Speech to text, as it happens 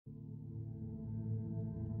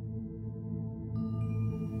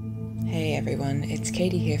everyone, it's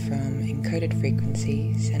Katie here from Encoded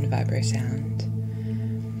Frequencies and VibroSound,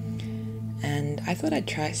 and I thought I'd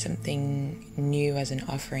try something new as an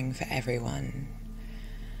offering for everyone,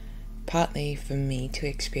 partly for me to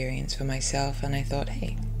experience for myself, and I thought,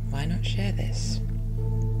 hey, why not share this?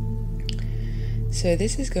 So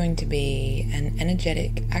this is going to be an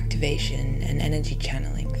energetic activation and energy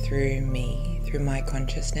channeling through me, through my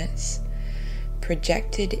consciousness,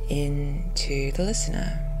 projected into the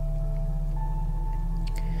listener.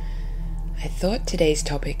 I thought today's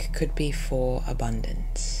topic could be for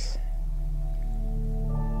abundance.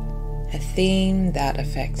 A theme that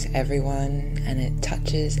affects everyone and it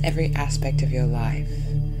touches every aspect of your life.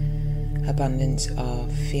 Abundance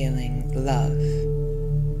of feeling love,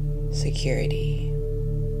 security,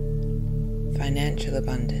 financial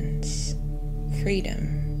abundance,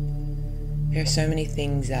 freedom. There are so many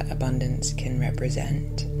things that abundance can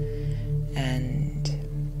represent, and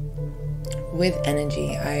with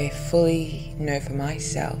energy, I fully know for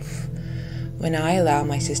myself, when I allow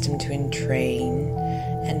my system to entrain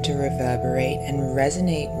and to reverberate and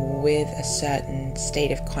resonate with a certain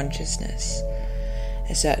state of consciousness,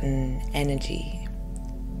 a certain energy,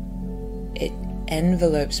 it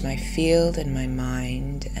envelopes my field and my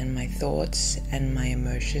mind and my thoughts and my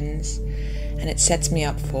emotions, and it sets me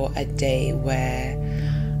up for a day where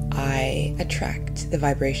I attract the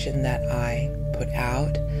vibration that I put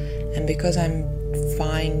out. And because I'm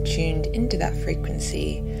fine-tuned into that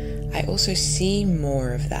frequency, I also see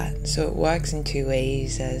more of that. So it works in two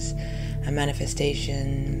ways, as a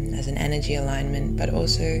manifestation, as an energy alignment, but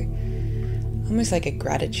also almost like a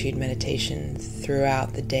gratitude meditation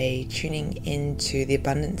throughout the day, tuning into the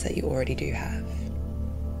abundance that you already do have.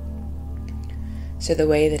 So the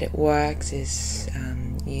way that it works is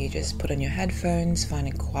you just put on your headphones, find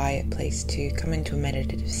a quiet place to come into a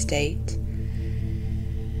meditative state.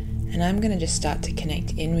 And I'm going to just start to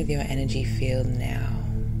connect in with your energy field now.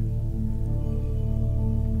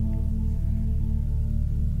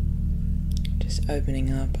 Just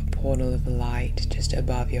opening up a portal of light just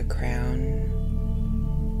above your crown.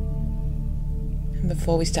 And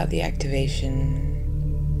before we start the activation,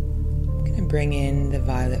 I'm going to bring in the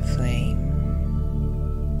violet flame.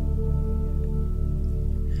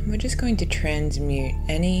 And we're just going to transmute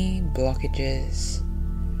any blockages,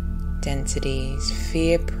 densities,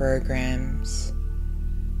 fear programs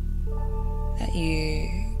that you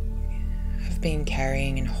have been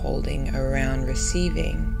carrying and holding around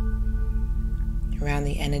receiving, around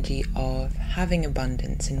the energy of having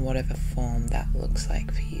abundance in whatever form that looks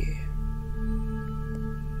like for you.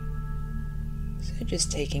 So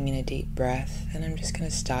just taking in a deep breath, and I'm just going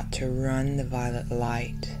to start to run the violet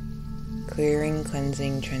light, clearing,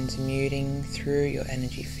 cleansing, transmuting through your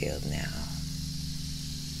energy field now.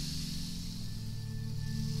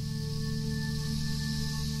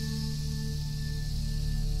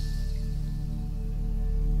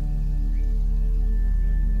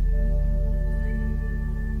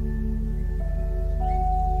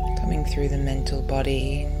 Through the mental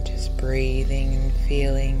body, just breathing and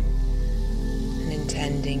feeling and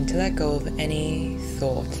intending to let go of any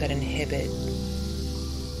thoughts that inhibit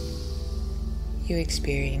you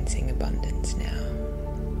experiencing abundance now.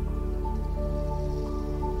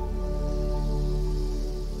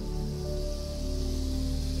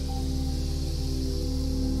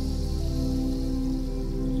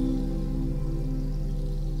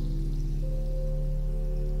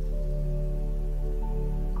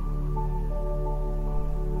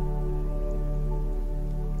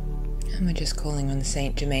 And we're just calling on the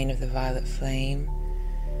Saint Germain of the Violet Flame.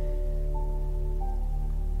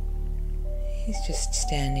 He's just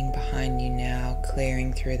standing behind you now,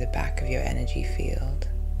 clearing through the back of your energy field.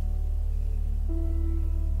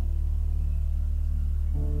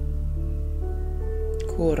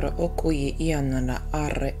 Kura okuyi ianana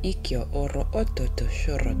arre ikyo oro ototo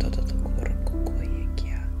shoro tototo kura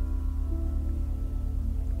kukoyekya.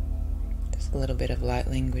 Just a little bit of light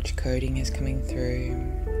language coding is coming through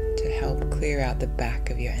to help clear out the back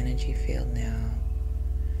of your energy field now.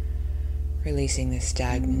 Releasing the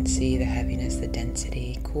stagnancy, the heaviness, the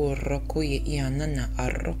density.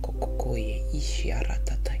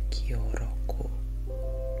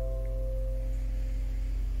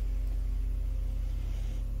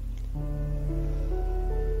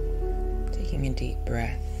 Taking a deep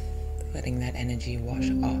breath, letting that energy wash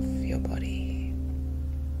off your body.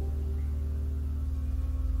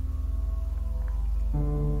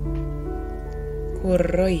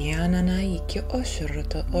 Kurroyanana ikyo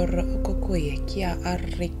oshoroto oro okokoye kia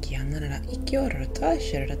arrikia nana ikyo roto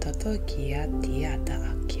oshoroto kia tiata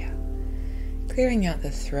akya. Clearing out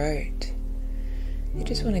the throat, You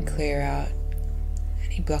just want to clear out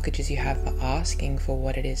any blockages you have for asking for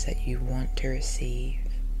what it is that you want to receive.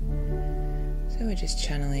 So we're just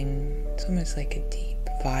channeling, it's almost like a deep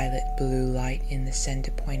violet blue light in the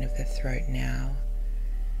center point of the throat now.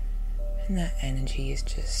 And that energy is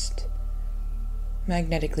just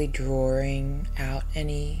magnetically drawing out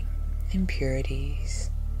any impurities.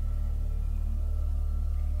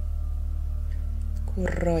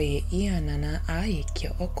 Kuroye ianana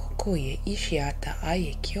aikyo okokoye ishiata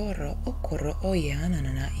aikyoro okoro oye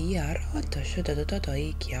anana iar oto shodododo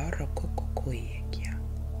ikyoro kokokoye kya.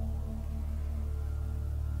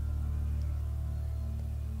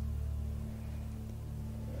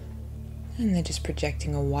 And they're just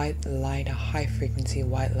projecting a white light, a high frequency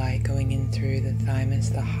white light going in through the thymus,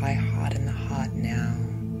 the high heart and the heart now.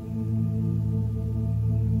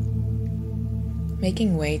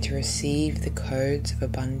 Making way to receive the codes of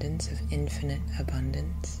abundance, of infinite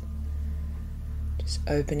abundance. Just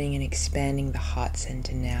opening and expanding the heart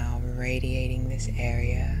center now, radiating this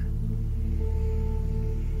area.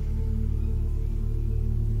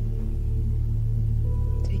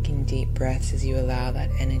 Taking deep breaths as you allow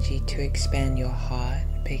that energy to expand your heart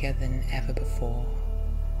bigger than ever before.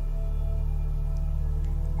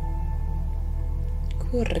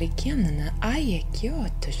 Kurrikianana aye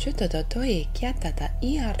kyoto shototo e kyatata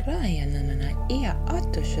ia raya nanana ia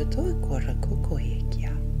ato shoto kora kokoye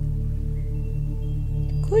kya.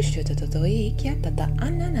 Kushototo e kyatata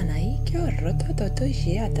ananana e kyoro toto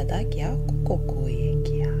shiatata kya kokoye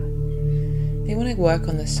kya. They want to work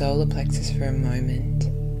on the solar plexus for a moment.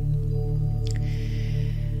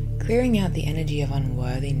 Clearing out the energy of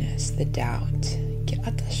unworthiness, the doubt.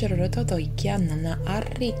 They're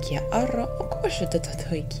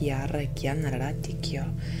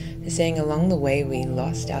saying along the way we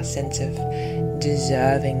lost our sense of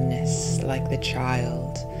deservingness like the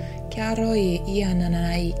child.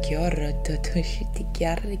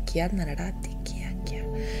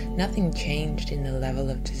 Nothing changed in the level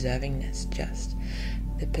of deservingness, just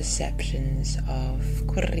the perceptions of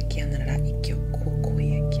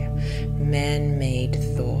man-made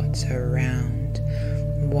thoughts around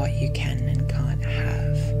what you can and can't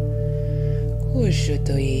have.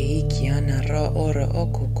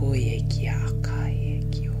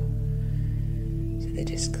 So they're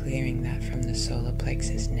just clearing that from the solar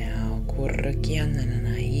plexus now.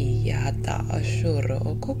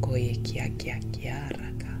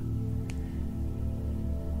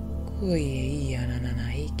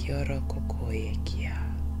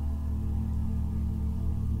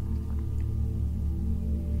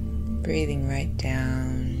 Breathing right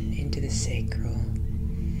down into the sacral.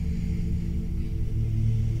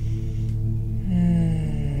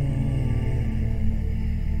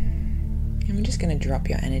 And we're just going to drop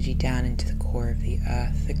your energy down into the core of the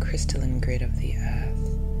earth, the crystalline grid of the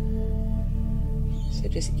earth. So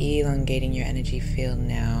just elongating your energy field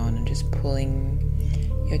now and just pulling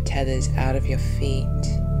your tethers out of your feet.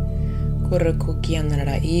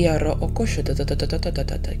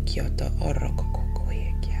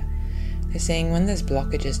 They're saying when there's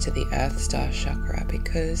blockages to the Earth Star Chakra,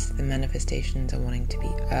 because the manifestations are wanting to be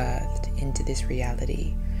earthed into this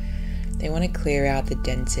reality, they want to clear out the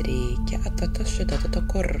density.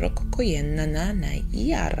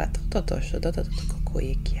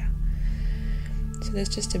 So there's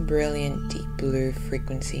just a brilliant deep blue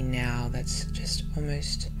frequency now that's just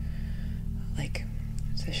almost like,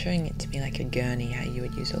 so showing it to me like a gurney, how you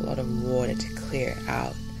would use a lot of water to clear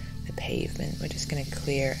out the pavement. We're just going to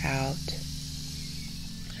clear out.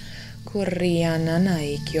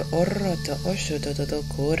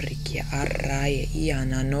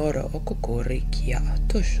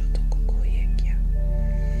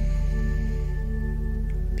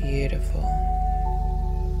 Beautiful.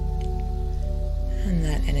 And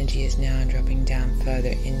that energy is now dropping down further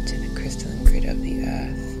into the crystalline grid of the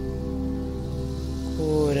earth.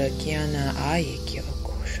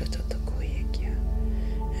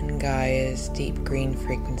 And Gaia's deep green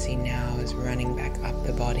frequency now is running back up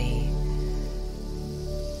the body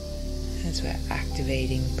as we're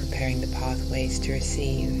activating, preparing the pathways to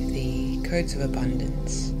receive the codes of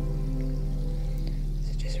abundance.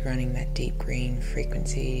 So just running that deep green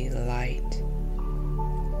frequency, light,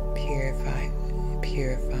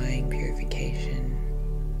 purification.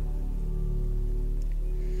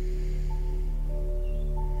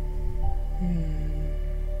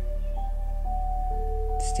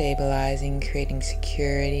 Stabilizing, creating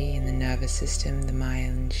security in the nervous system, the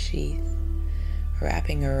myelin sheath,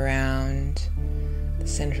 wrapping around the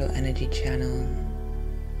central energy channel.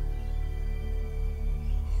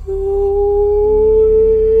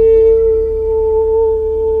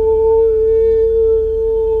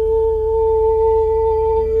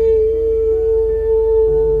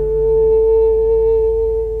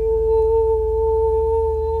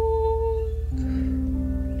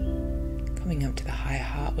 up to the high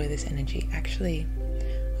heart, where this energy actually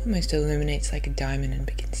almost illuminates like a diamond and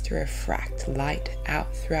begins to refract light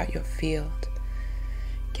out throughout your field.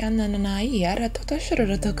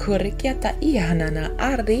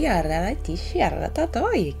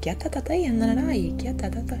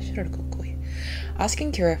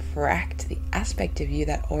 Asking to refract the aspect of you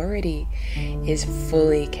that already is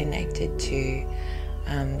fully connected to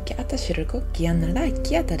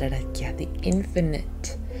the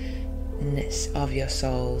infiniteness of your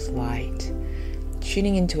soul's light.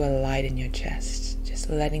 Tuning into a light in your chest, just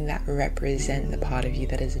letting that represent the part of you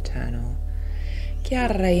that is eternal.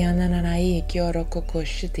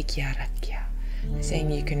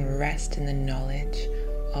 Saying you can rest in the knowledge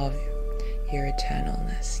of your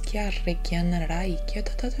eternalness.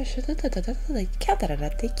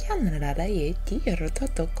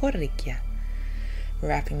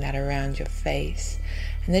 Wrapping that around your face,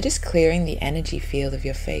 and they're just clearing the energy field of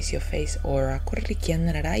your face aura.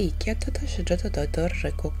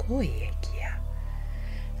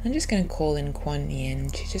 I'm just going to call in Kuan Yin.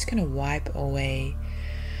 She's just going to wipe away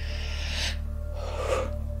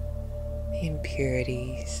the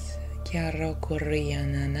impurities.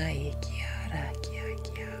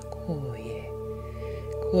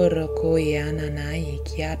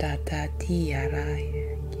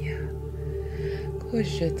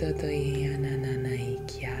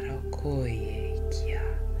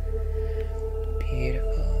 Beautiful.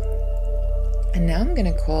 And now I'm going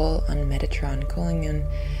to call on Metatron, calling on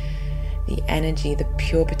the energy, the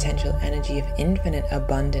pure potential energy of infinite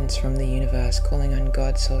abundance from the universe, calling on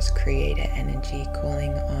God Source Creator energy,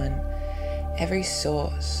 calling on every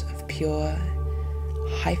source of pure,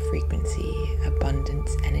 high frequency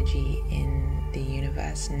abundance energy in the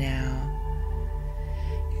universe now.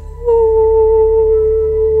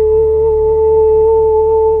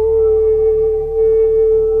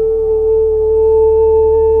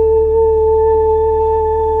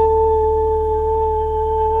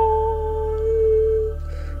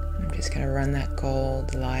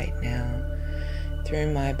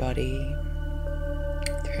 Through my body,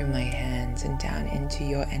 through my hands, and down into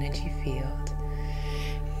your energy field.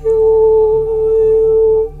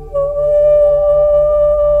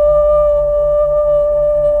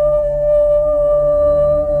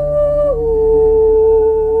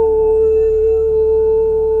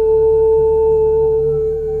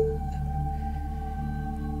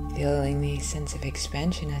 Feeling the sense of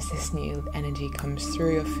expansion as this new energy comes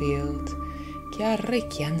through your field.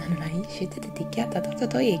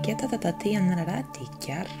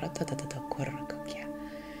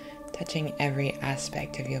 Touching every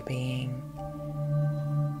aspect of your being,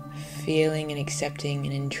 feeling and accepting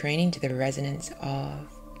and entraining to the resonance of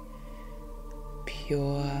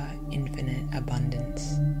pure, infinite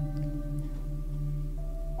abundance.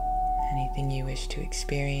 Anything you wish to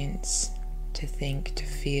experience, to think, to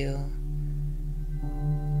feel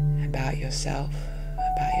about yourself,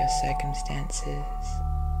 about your circumstances,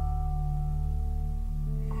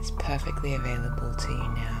 is perfectly available to you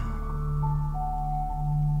now.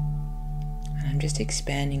 And I'm just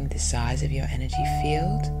expanding the size of your energy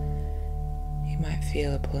field. You might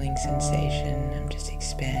feel a pulling sensation. I'm just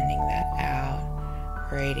expanding that out,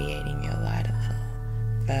 radiating your light a little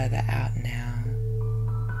further out now.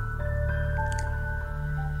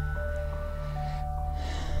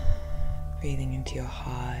 Breathing into your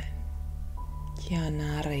heart.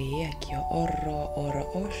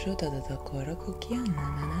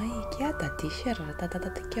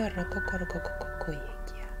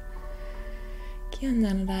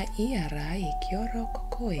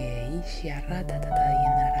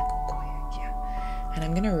 And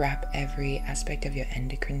I'm going to wrap every aspect of your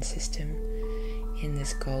endocrine system in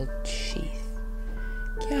this gold sheath.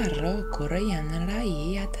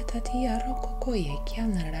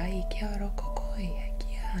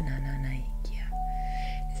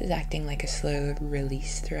 This is acting like a slow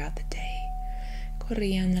release throughout the day.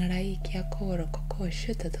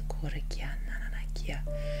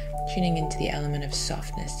 Tuning into the element of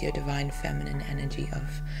softness, your divine feminine energy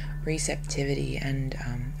of receptivity, and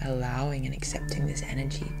allowing and accepting this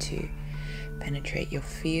energy to penetrate your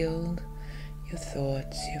field, your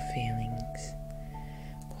thoughts, your feelings.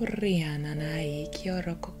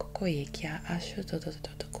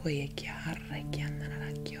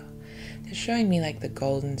 They're showing me like the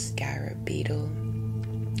golden scarab beetle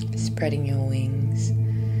spreading your wings.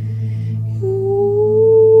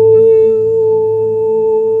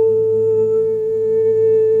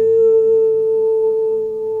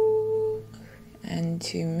 And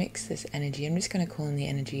to mix this energy, I'm just going to call in the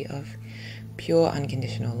energy of pure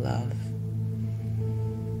unconditional love.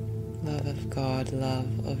 Love of God,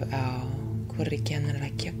 love of our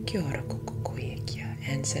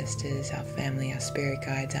Ancestors, our family, our spirit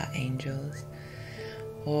guides, our angels,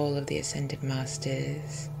 all of the ascended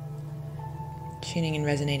masters, tuning and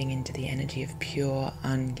resonating into the energy of pure,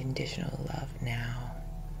 unconditional love now.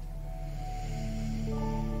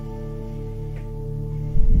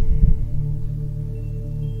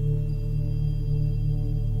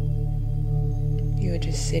 You're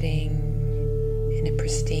just sitting in a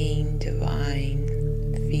pristine, divine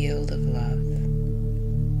field of love.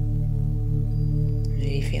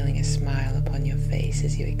 Maybe feeling a smile upon your face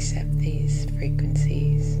as you accept these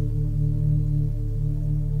frequencies.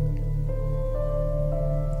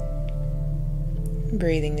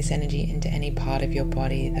 Breathing this energy into any part of your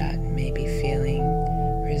body that may be feeling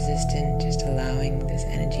resistant, just allowing this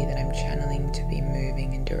energy that I'm channeling to be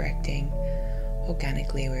moving and directing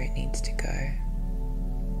organically where it needs to go.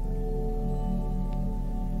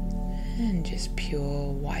 And just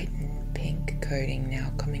pure white and pink coding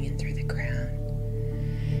now coming in through the crown.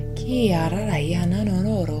 Kia raraya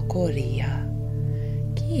nanoro koria.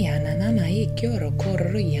 Kia nanana ikioro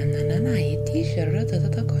koruya nanana itishiro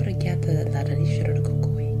tata korikiata tatarishiro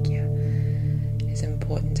kokoikia. It's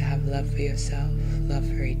important to have love for yourself, love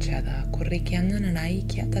for each other. Korikia nanana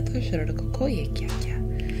ikiata toshiro kokoikia.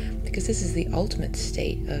 Because this is the ultimate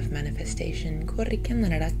state of manifestation. Korikia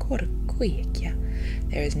nanara kokoikia.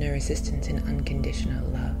 There is no resistance in unconditional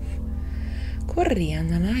love. And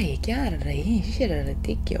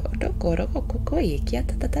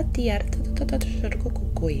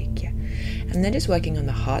then just working on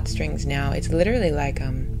the heartstrings now. It's literally like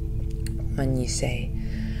when you say,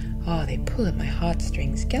 oh, they pull at my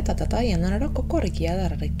heartstrings.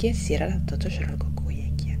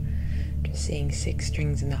 Just seeing 6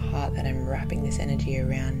 strings in the heart that I'm wrapping this energy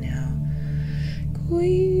around now.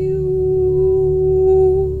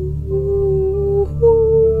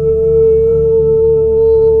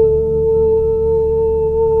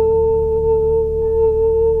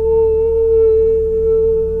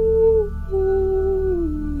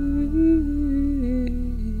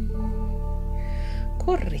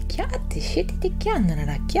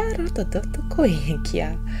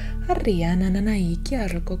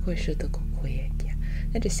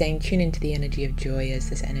 They're just saying, tune into the energy of joy as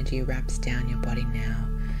this energy wraps down your body now.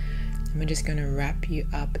 And we're just going to wrap you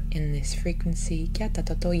up in this frequency,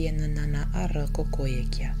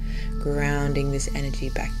 grounding this energy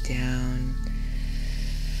back down.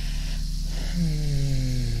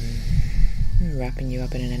 Wrapping you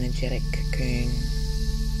up in an energetic cocoon.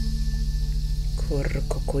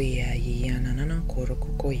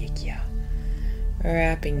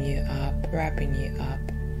 Wrapping you up.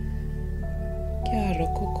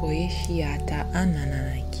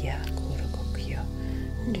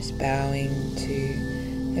 And just bowing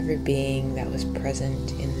to every being that was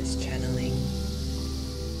present in this channeling.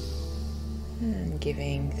 And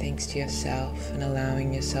giving thanks to yourself and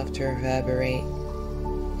allowing yourself to reverberate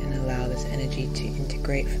and allow this energy to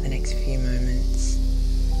integrate for the next few moments.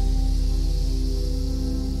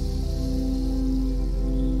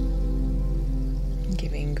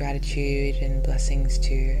 Giving gratitude and blessings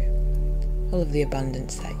to all of the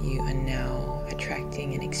abundance that you are now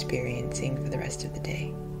attracting and experiencing for the rest of the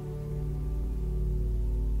day.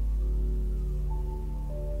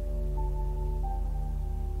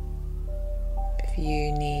 If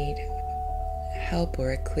you need help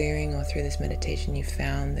or a clearing, or through this meditation you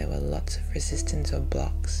found there were lots of resistance or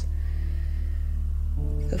blocks,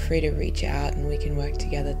 feel free to reach out and we can work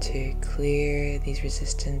together to clear these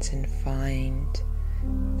resistance and find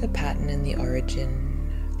the pattern and the origin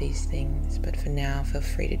of these things. But for now, feel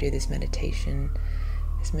free to do this meditation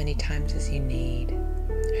as many times as you need.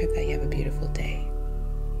 I hope that you have a beautiful day.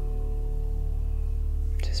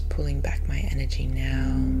 Just pulling back my energy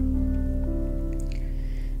now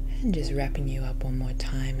and just wrapping you up one more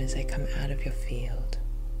time as I come out of your field.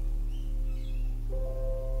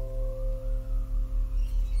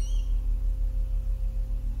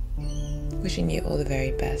 Wishing you all the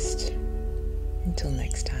very best. Until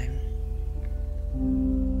next time.